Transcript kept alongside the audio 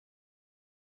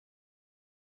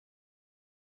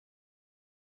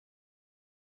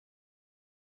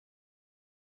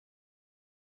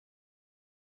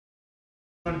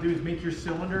What you want to do is make your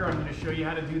cylinder. I'm going to show you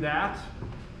how to do that.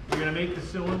 You're going to make the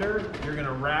cylinder. You're going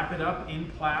to wrap it up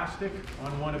in plastic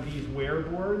on one of these wear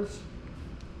boards.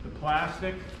 The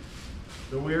plastic,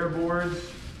 the wear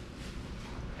boards,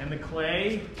 and the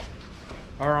clay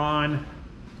are on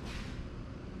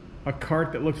a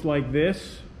cart that looks like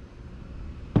this.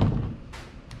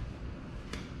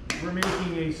 We're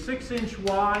making a 6-inch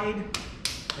wide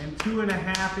and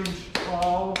 2.5-inch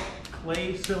tall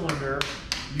clay cylinder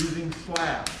using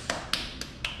slabs.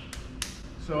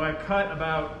 So I cut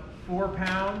about 4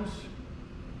 pounds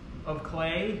of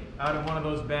clay out of one of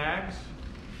those bags.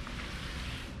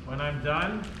 When I'm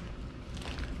done,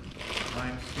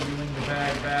 I'm sealing the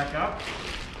bag back up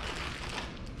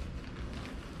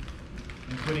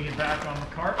and putting it back on the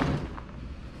cart.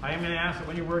 I am going to ask that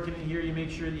when you're working in here, you make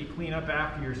sure that you clean up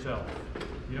after yourself.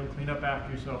 If you don't clean up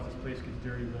after yourself, this place gets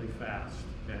dirty really fast,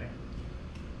 okay?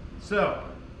 So,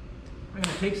 I'm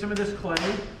going to take some of this clay.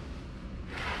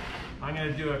 I'm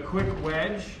going to do a quick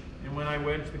wedge, and when I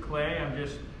wedge the clay, I'm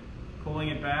just pulling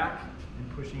it back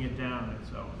and pushing it down.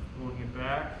 So, pulling it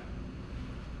back.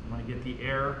 I want to get the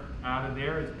air out of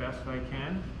there as best I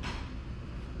can.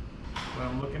 What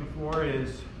I'm looking for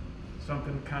is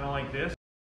something kind of like this.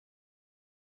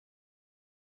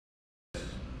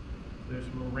 There's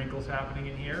some little wrinkles happening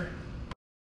in here.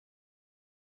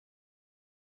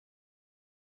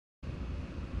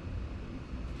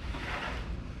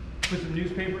 Put some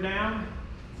newspaper down.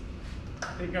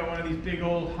 Take out one of these big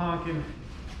old honking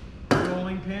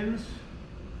rolling pins.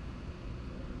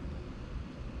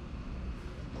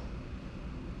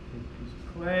 Take a piece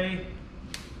of clay.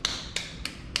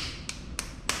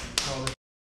 Roll it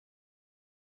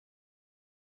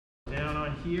down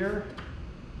on here.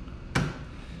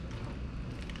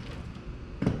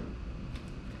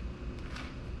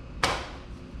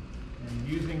 And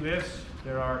using this,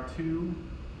 there are 2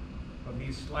 of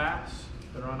these slats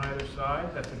that are on either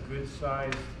side. That's a good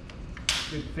size,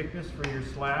 good thickness for your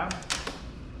slab.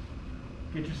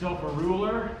 Get yourself a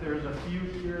ruler. There's a few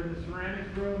here in the ceramic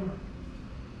room.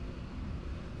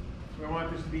 So I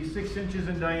want this to be 6 inches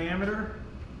in diameter,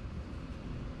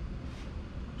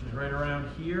 which is right around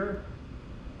here.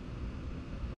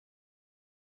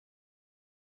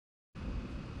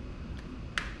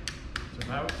 It's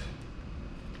about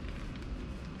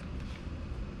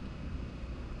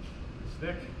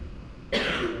thick,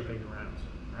 big rounds,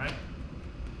 right?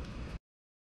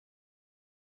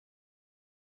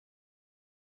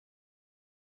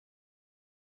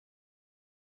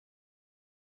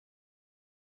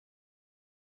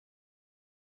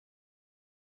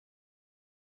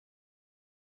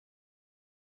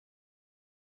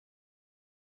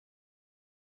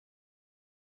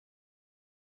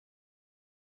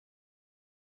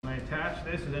 When I attach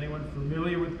this, is anyone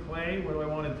familiar with clay? What do I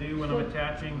want to do when I'm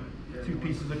attaching 2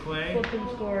 pieces of clay? Slip and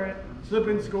score it. Slip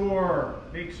and score.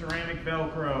 Big ceramic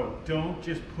Velcro. Don't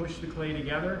just push the clay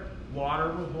together.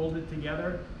 Water will hold it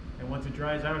together, and once it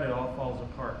dries out, it all falls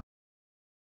apart.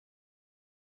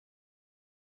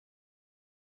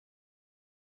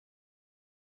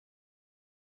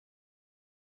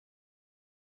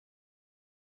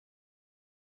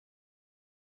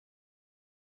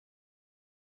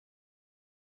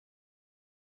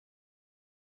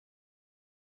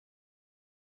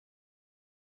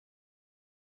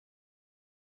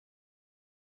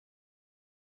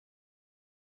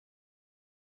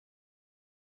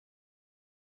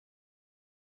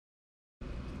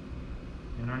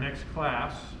 In our next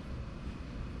class,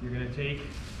 you're going to take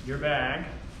your bag,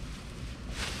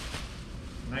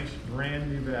 nice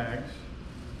brand new bags.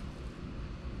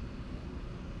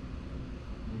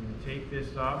 You're going to take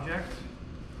this object,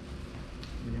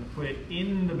 you're going to put it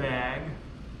in the bag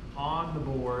on the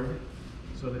board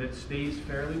so that it stays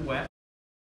fairly wet.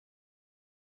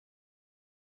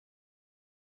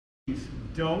 Please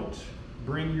don't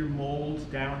bring your molds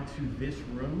down to this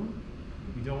room.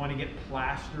 You don't want to get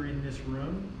plaster in this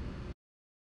room.